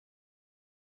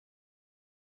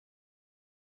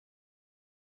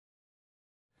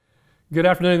Good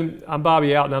afternoon. I'm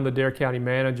Bobby Out, and I'm the Dare County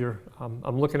Manager.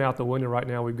 I'm looking out the window right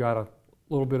now. We've got a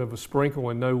little bit of a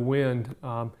sprinkle and no wind.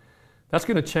 That's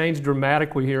going to change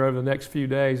dramatically here over the next few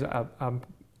days. I'm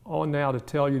on now to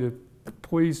tell you to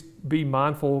please be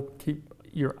mindful, keep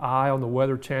your eye on the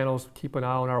weather channels, keep an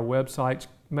eye on our websites,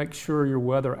 make sure your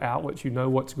weather outlets, you know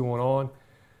what's going on.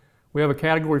 We have a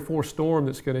Category 4 storm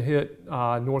that's going to hit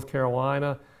North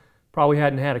Carolina. Probably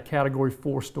hadn't had a Category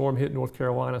 4 storm hit North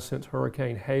Carolina since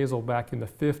Hurricane Hazel back in the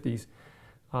 50s.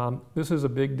 This is a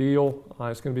big deal.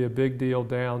 It's going to be a big deal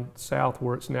down south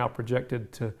where it's now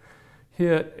projected to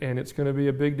hit, and it's going to be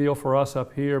a big deal for us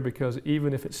up here because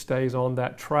even if it stays on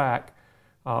that track,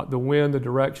 the wind, the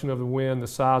direction of the wind, the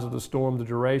size of the storm, the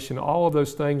duration, all of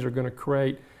those things are going to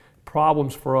create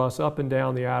problems for us up and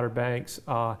down the Outer Banks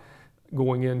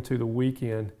going into the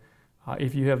weekend.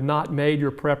 If you have not made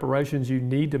your preparations, you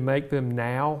need to make them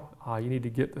now. You need to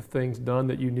get the things done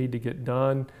that you need to get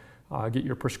done. Get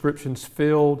your prescriptions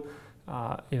filled.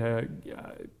 Have your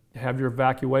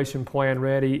evacuation plan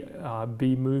ready.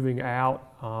 Be moving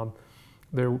out.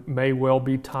 There may well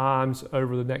be times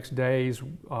over the next days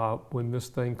when this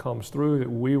thing comes through that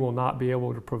we will not be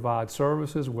able to provide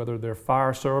services, whether they're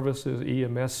fire services,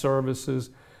 EMS services,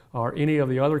 or any of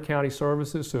the other county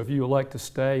services. So if you elect to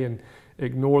stay and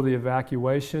ignore the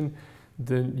evacuation,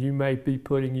 then you may be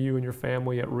putting you and your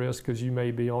family at risk because you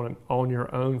may be on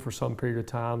your own for some period of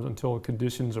time until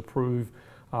conditions approve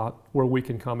where we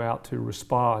can come out to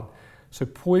respond. So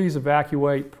please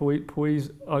evacuate. Please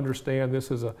understand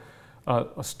this is a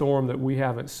storm that we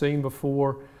haven't seen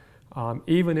before.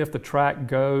 Even if the track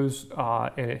goes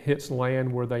and it hits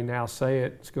land where they now say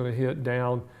it's going to hit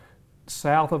down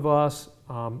south of us,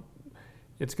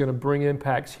 it's going to bring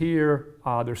impacts here.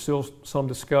 There's still some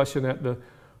discussion at the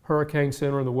Hurricane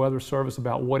Center and the Weather Service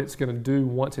about what it's going to do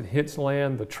once it hits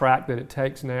land. The track that it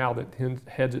takes now that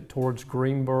heads it towards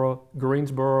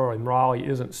Greensboro and Raleigh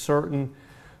isn't certain.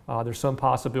 There's some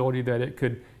possibility that it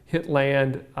could hit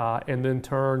land and then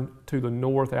turn to the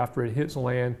north after it hits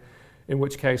land, in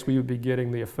which case we would be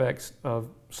getting the effects of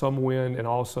some wind and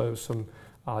also some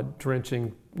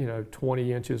drenching,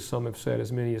 20 inches, some have said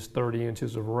as many as 30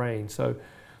 inches of rain. So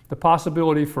the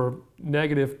possibility for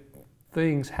negative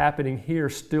things happening here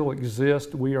still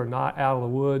exists. We are not out of the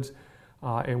woods,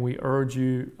 and we urge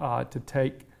you to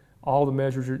take all the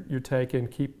measures you're taking,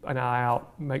 keep an eye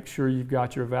out, make sure you've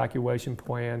got your evacuation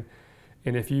plan.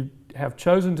 And if you have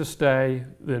chosen to stay,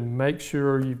 then make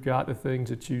sure you've got the things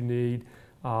that you need.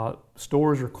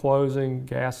 Stores are closing,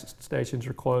 gas stations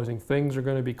are closing, things are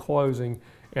going to be closing,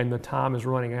 and the time is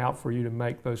running out for you to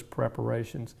make those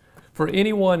preparations. For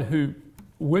anyone who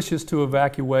wishes to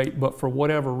evacuate but for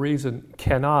whatever reason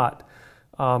cannot,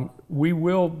 we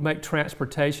will make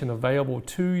transportation available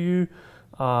to you.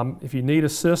 If you need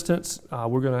assistance,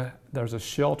 there's a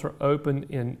shelter open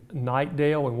in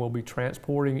Knightdale, and we'll be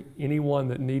transporting anyone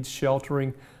that needs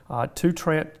sheltering to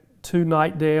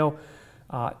Knightdale.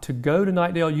 To go to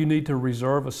Knightdale, you need to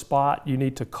reserve a spot. You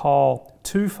need to call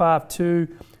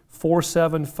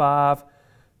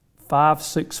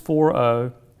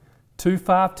 252-475-5640,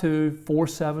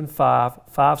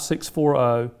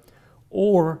 252-475-5640,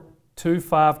 or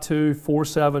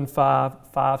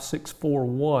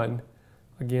 252-475-5641.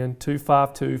 Again,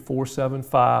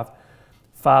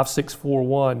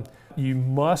 252-475-5641. You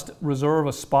must reserve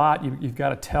a spot. You've got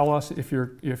to tell us if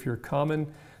you're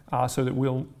coming so that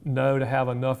we'll know to have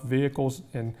enough vehicles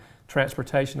and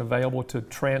transportation available to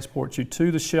transport you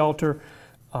to the shelter.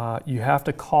 You have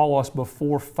to call us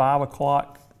before 5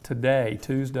 o'clock today,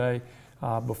 Tuesday,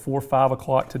 before 5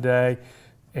 o'clock today,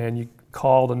 and you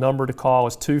call, the number to call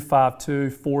is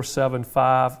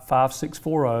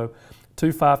 252-475-5640,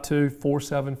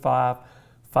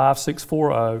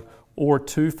 252-475-5640, or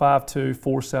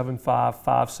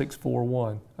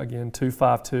 252-475-5641. Again,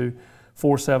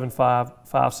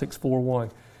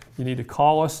 252-475-5641. You need to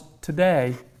call us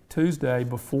today, Tuesday,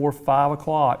 before 5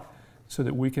 o'clock so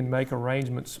that we can make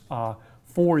arrangements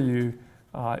for you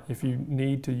if you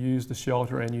need to use the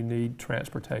shelter and you need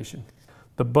transportation.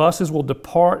 The buses will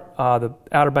depart the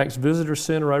Outer Banks Visitor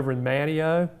Center over in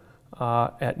Manteo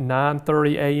at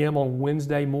 9:30 a.m. on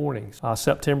Wednesday mornings,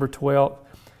 September 12th,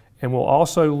 and we'll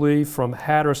also leave from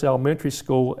Hatteras Elementary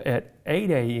School at 8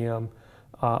 a.m.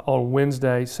 On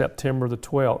Wednesday, September the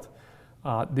 12th.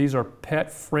 These are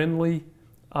pet-friendly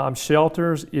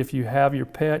shelters. If you have your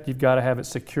pet, you've got to have it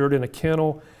secured in a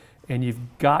kennel, and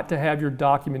you've got to have your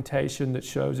documentation that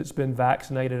shows it's been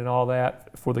vaccinated and all that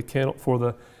for the kennel, for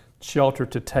the shelter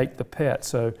to take the pet.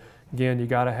 So again, you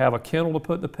got to have a kennel to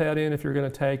put the pet in if you're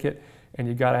going to take it, and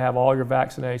you got to have all your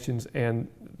vaccinations and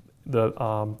the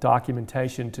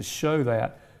documentation to show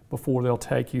that before they'll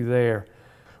take you there.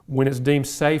 When it's deemed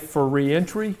safe for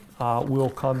reentry, we'll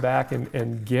come back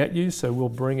and get you. So we'll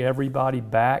bring everybody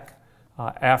back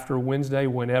after Wednesday,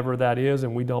 whenever that is,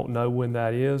 and we don't know when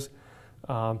that is.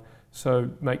 So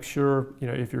make sure,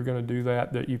 if you're going to do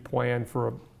that, that you plan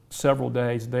for several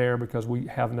days there, because we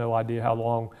have no idea how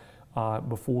long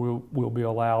before we'll be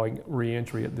allowing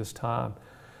reentry at this time.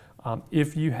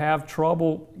 If you have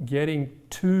trouble getting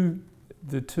to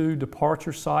the 2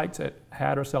 departure sites at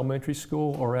Hatteras Elementary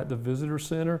School or at the Visitor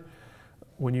Center,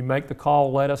 when you make the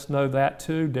call, let us know that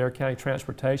too. Dare County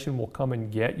Transportation will come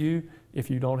and get you if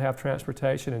you don't have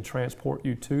transportation and transport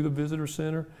you to the Visitor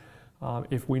Center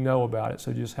if we know about it.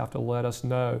 So you just have to let us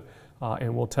know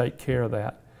and we'll take care of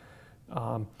that.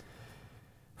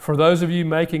 For those of you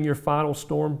making your final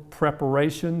storm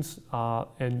preparations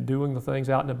and doing the things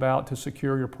out and about to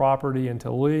secure your property and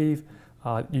to leave,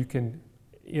 you can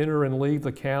enter and leave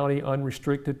the county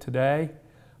unrestricted today.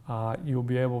 You'll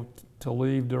be able to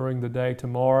leave during the day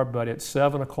tomorrow, but at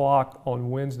 7 o'clock on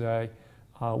Wednesday,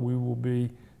 we will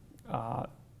be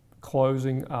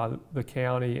closing the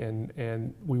county,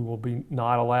 and we will be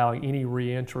not allowing any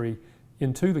reentry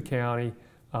into the county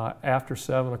after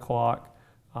 7 o'clock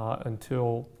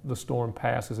until the storm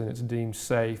passes and it's deemed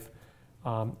safe.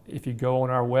 If you go on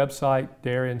our website,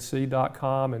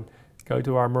 darenc.com, and go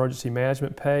to our emergency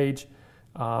management page,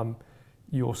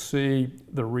 you'll see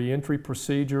the reentry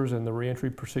procedures, and the reentry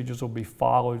procedures will be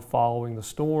followed following the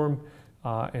storm,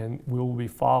 and we will be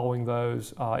following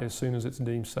those as soon as it's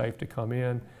deemed safe to come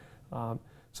in.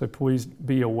 So please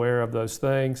be aware of those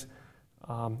things.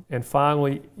 And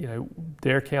finally,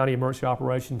 Dare County Emergency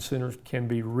Operations Center can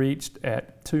be reached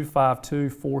at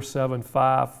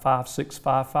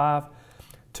 252-475-5655,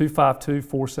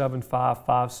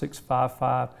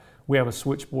 252-475-5655. We have a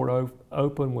switchboard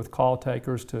open with call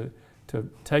takers to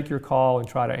take your call and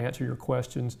try to answer your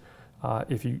questions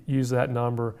if you use that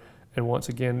number. And once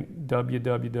again,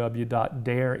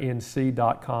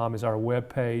 www.darenc.com is our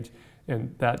webpage,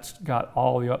 and that's got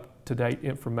all the up-to-date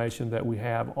information that we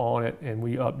have on it, and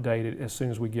we update it as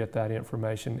soon as we get that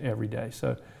information every day.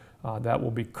 So that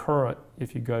will be current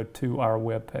if you go to our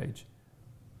webpage.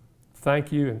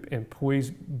 Thank you, and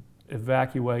please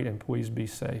evacuate, and please be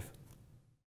safe.